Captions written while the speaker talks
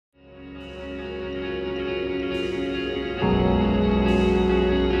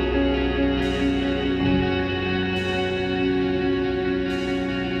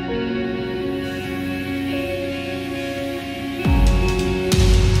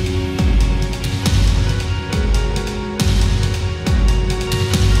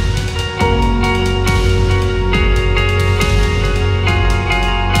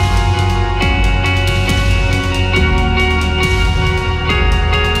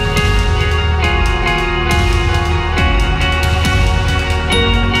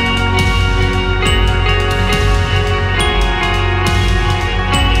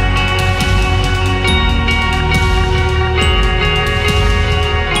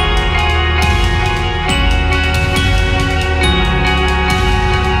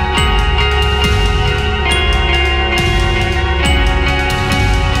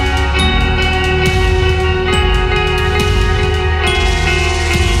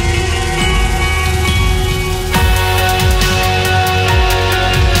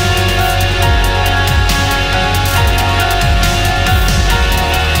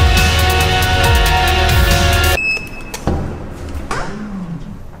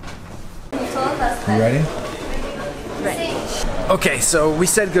You ready? Ready. Okay, so we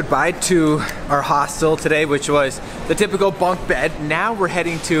said goodbye to our hostel today, which was the typical bunk bed. Now we're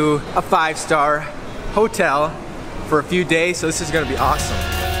heading to a 5-star hotel for a few days, so this is gonna be awesome.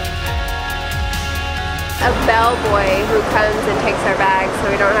 A bellboy who comes and takes our bags so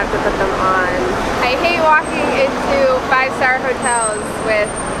we don't have to put them on. I hate walking into 5-star hotels with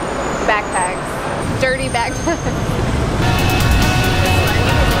backpacks. Dirty backpacks.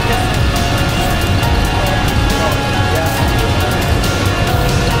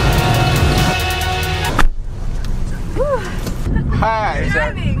 Hi.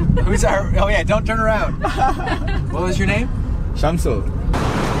 Who's our? Oh yeah, don't turn around. What was your name? Shamsul.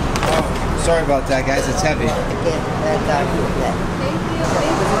 Oh, sorry about that, guys. It's heavy.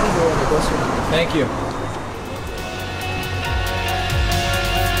 Thank you.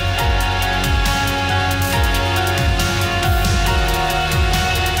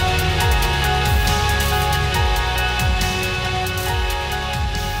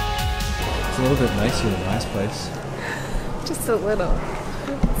 It's a little bit nicer than last place. Just a little.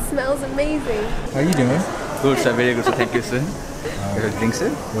 It smells amazing. How are you doing? Good, sir. Very good, sir. Thank you, sir. Drink, sir.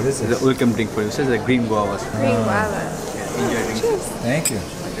 What is It's this? a welcome drink for you, sir. It's a green guava. Green guava. Enjoy drink. Cheers. Thank you.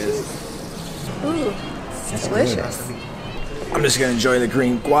 Ooh, it's delicious. I'm just gonna enjoy the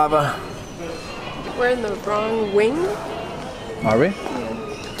green guava. We're in the wrong wing. Are we?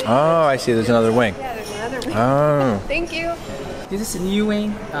 Yeah. Oh, I see. There's another wing. Yeah, there's another wing. Oh. Thank you. This is a new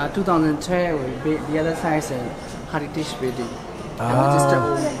wing, 2012. The other side is a heritage building.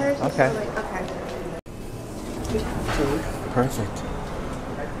 Oh, the heritage Okay. building. Okay. Perfect.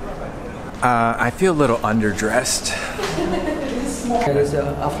 I feel a little underdressed. There is an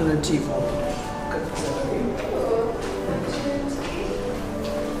afternoon tea.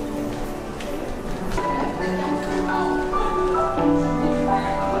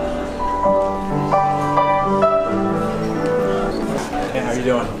 Hey, how you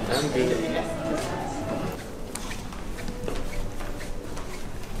doing?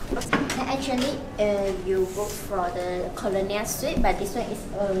 Actually, you book for the colonial suite, but this one is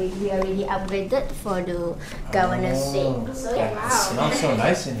we already upgraded for the governor suite. So yeah. It smells so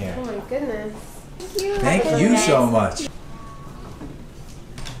nice in here. Oh my goodness. Thank you. Thank you so much.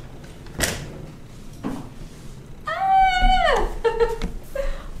 Ah!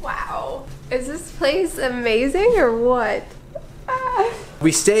 Wow. Is this place amazing or what? Ah.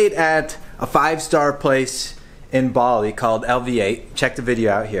 We stayed at a 5-star place in Bali called LV8. Check the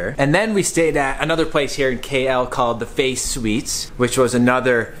video out here. And then we stayed at another place here in KL called the Face Suites, which was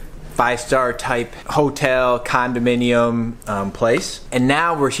another 5-star type hotel condominium place. And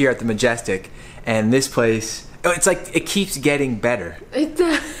now we're here at the Majestic, and this place, it's like it keeps getting better. It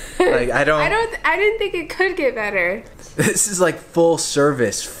does. Like I didn't think it could get better. This is like full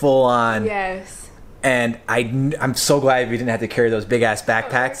service, full on. Yes. And I'm so glad we didn't have to carry those big ass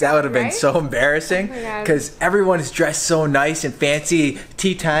backpacks. That would have been Right? so embarrassing. Oh my God. Because everyone is dressed so nice and fancy.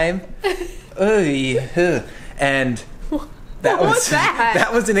 Tea time. And that What was was that?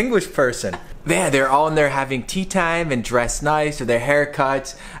 that was an English person. Yeah, they're all in there having tea time and dressed nice with their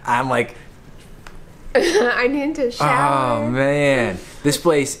haircuts. I'm like, I need to shower. oh man, this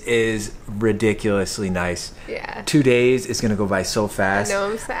place is ridiculously nice. Yeah. 2 days is gonna go by so I fast. know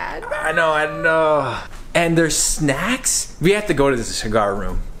I'm sad. I know. And there's snacks. We have to go to the cigar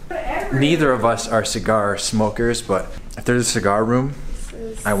room. Neither of us are cigar smokers, but if there's a cigar room,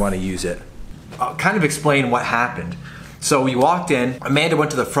 I want to use it. I'll kind of explain what happened. So we walked in, Amanda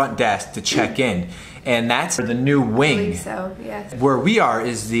went to the front desk to check in, and that's the new I wing. believe so, yes. Where we are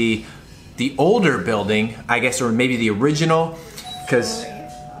is the older building, I guess, or maybe the original, because...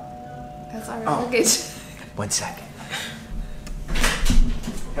 That's our luggage. 1 second.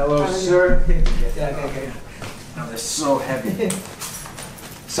 Hello, sir. Okay. Oh, they're so heavy.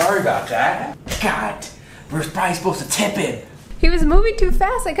 Sorry about that. God, we're probably supposed to tip him. He was moving too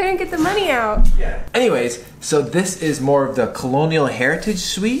fast. I couldn't get the money out. Yeah. Anyways, so this is more of the Colonial Heritage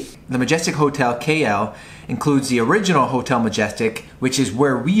Suite. The Majestic Hotel KL includes the original Hotel Majestic, which is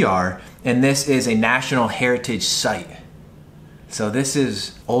where we are, and this is a National Heritage Site. So this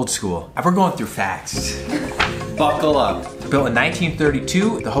is old school. We're going through facts. Buckle up. Built in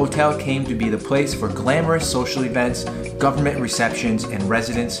 1932, the hotel came to be the place for glamorous social events, government receptions, and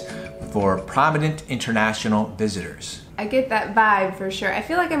residence for prominent international visitors. I get that vibe for sure. I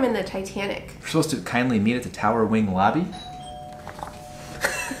feel like I'm in the Titanic. We're supposed to kindly meet at the Tower Wing lobby.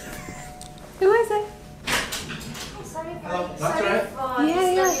 Who is it?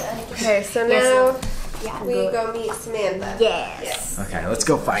 Yeah. Okay, so now we go meet Samantha. Yes. Okay, let's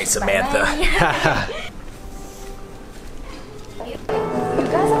go find Samantha. You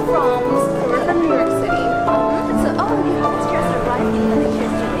guys are from? We're from New York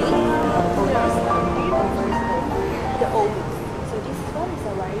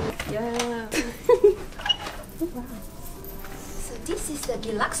the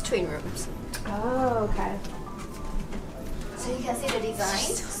deluxe twin rooms. Oh, okay. So you can see the design.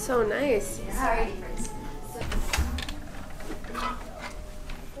 So nice. Very different.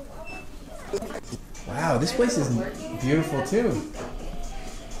 Wow, this place is beautiful too.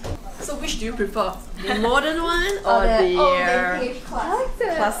 So which do you prefer? The modern one or vintage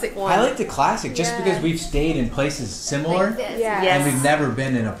classic one? I like the classic just because we've stayed in places similar Like this. Yeah. and we've never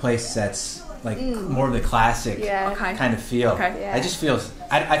been in a place that's like more of the classic Yeah. Okay. kind of feel. Okay. Yeah. I just feel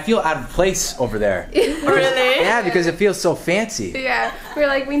I feel out of place over there. Really? Yeah, because it feels so fancy. Yeah. We're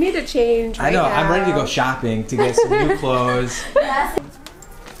like, we need to change. I know. right I'm ready to now. go shopping to get some new clothes.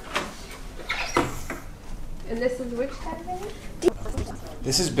 And this is which category?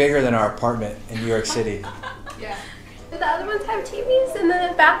 This is bigger than our apartment in New York City. Yeah. Do the other ones have TVs in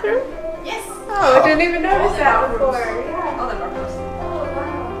the bathroom? Yes. Oh, I didn't even notice that before. Yeah. All the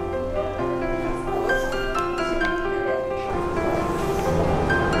purpose.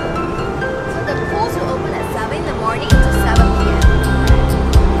 So the pools will open at 7 in the morning to 7 p.m.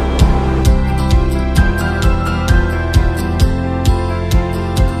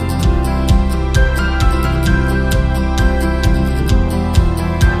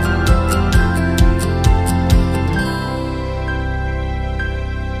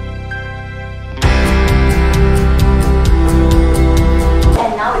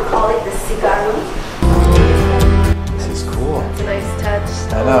 And now we call it the cigar room. This is cool. It's a nice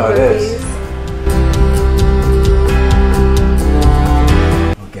touch. I know, it is.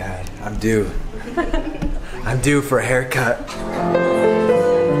 Oh God, I'm due. I'm due for a haircut.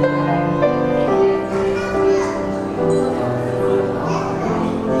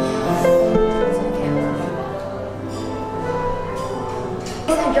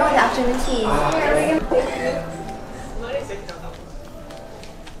 Please enjoy the afternoon tea.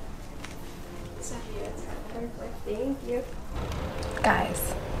 Thank you.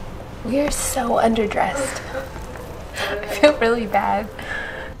 Guys, we are so underdressed. I feel really bad.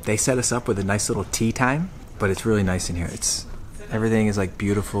 They set us up with a nice little tea time, but it's really nice in here. Everything is like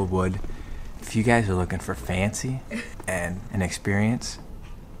beautiful wood. If you guys are looking for fancy and an experience,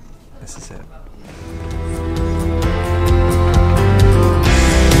 this is it.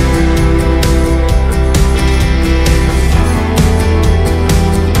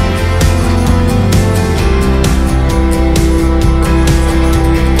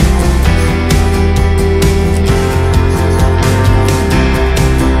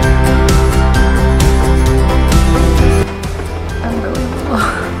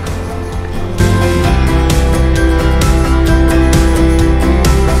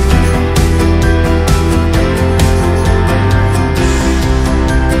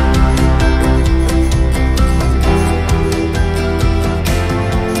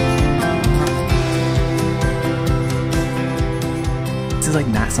 This is like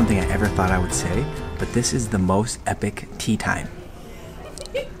not something I ever thought I would say, but this is the most epic tea time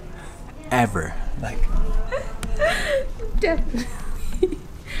ever. Like, Definitely.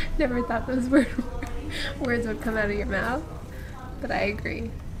 Never thought those words would come out of your mouth, but I agree.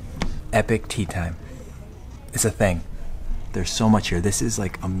 epic tea time. It's a thing. There's so much here. This is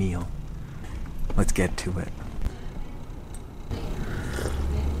like a meal. Let's get to it.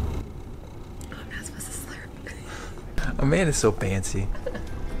 I'm not supposed to slurp. Amanda's so fancy.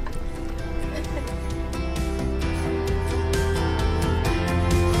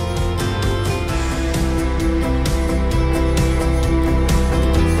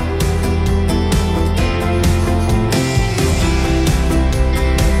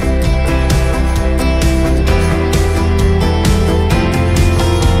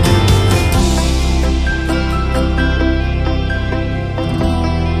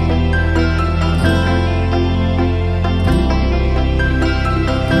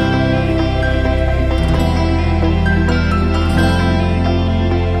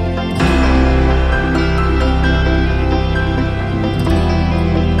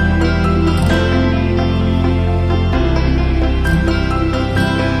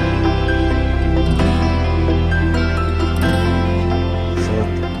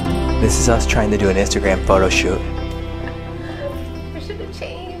 This is us trying to do an Instagram photo shoot. I should have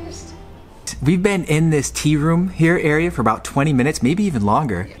changed. We've been in this tea room here area for about 20 minutes, maybe even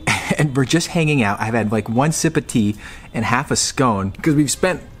longer. And we're just hanging out. I've had like one sip of tea and half a scone because we've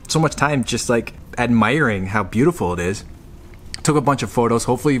spent so much time just like admiring how beautiful it is. Took a bunch of photos.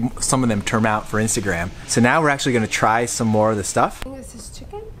 Hopefully some of them turn out for Instagram. So now we're actually gonna try some more of the stuff. I think this is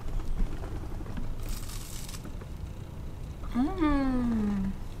chicken.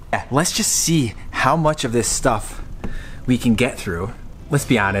 Yeah, let's just see how much of this stuff we can get through. Let's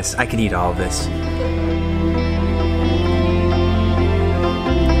be honest, I can eat all of this.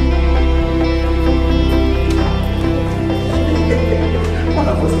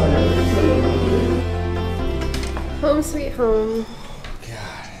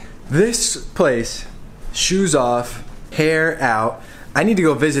 This place, shoes off, hair out. I need to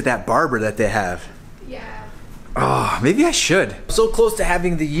go visit that barber that they have. Yeah. Oh, maybe I should. So close to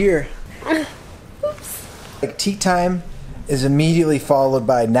having the year. Oops. Like tea time is immediately followed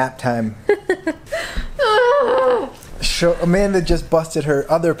by nap time. Amanda just busted her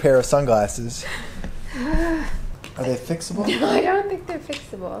other pair of sunglasses. Are they fixable? No, I don't think they're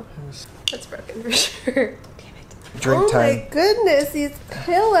fixable. That's broken for sure. Damn it. Drink time. Oh my goodness, these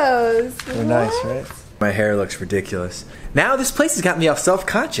pillows. They're nice, right? My hair looks ridiculous. Now this place has got me all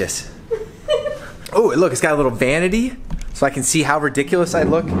self-conscious. Oh, look, it's got a little vanity so I can see how ridiculous I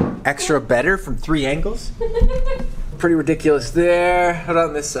look extra better from 3 angles. Pretty ridiculous there. How about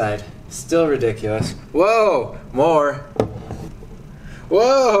on this side? Still ridiculous. Whoa, more.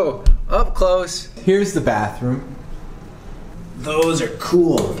 Whoa, up close. Here's the bathroom. Those are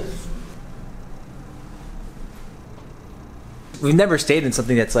cool. We've never stayed in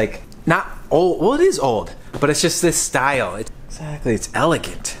something that's like, not old, well it is old, but it's just this style. Exactly, it's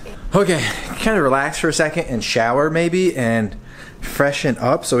elegant. Okay, kind of relax for a second and shower maybe and freshen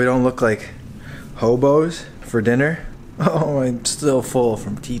up so we don't look like hobos for dinner. Oh, I'm still full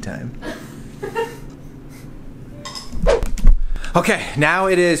from tea time. Okay, now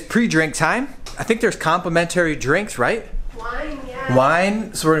it is pre-drink time. I think there's complimentary drinks, right? Wine, yeah.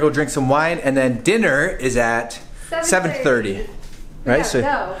 Wine, so we're gonna go drink some wine, and then dinner is at 7:30. Right? Yeah, So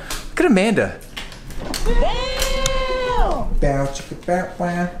no. look at Amanda.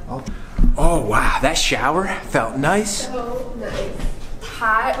 Oh wow, that shower felt nice. So nice.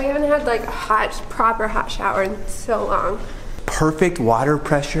 Hot. We haven't had like a proper hot shower in so long. Perfect water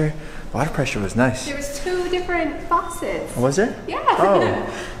pressure. Water pressure was nice. There was 2 different faucets. Was there? Yeah. Oh.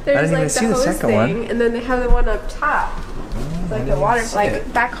 There's I didn't like even see the hose second thing, one. and then they have the one up top. It's like the water,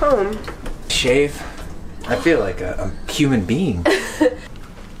 like back home. Shave. I feel like a human being.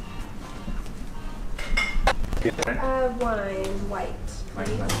 Wine, white.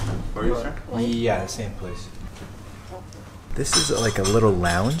 Yeah, same place. This is like a little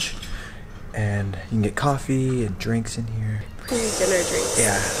lounge, and you can get coffee and drinks in here. Dinner drinks.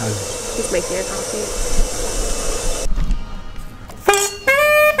 Yeah. He's making a coffee.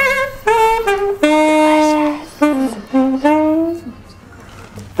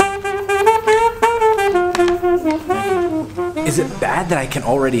 Is it bad that I can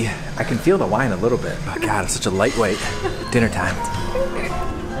feel the wine a little bit? Oh God, it's such a lightweight. Dinner time.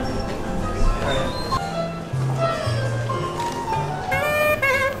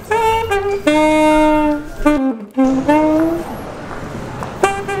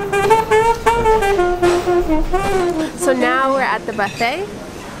 So now we're at the buffet.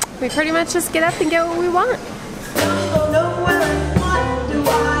 We pretty much just get up and get what we want.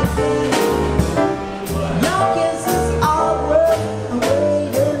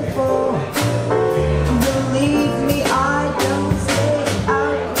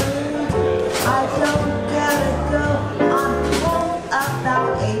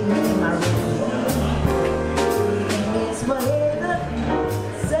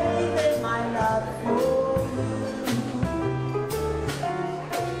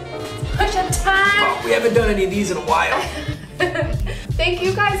 We haven't done any of these in a while. Thank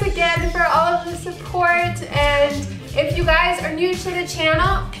you guys again for all of the support, and if you guys are new to the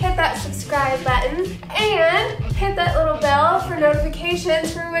channel, hit that subscribe button and hit that little bell for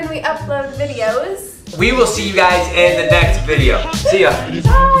notifications for when we upload videos. We will see you guys in the next video. See ya.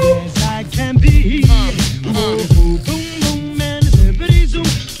 Bye.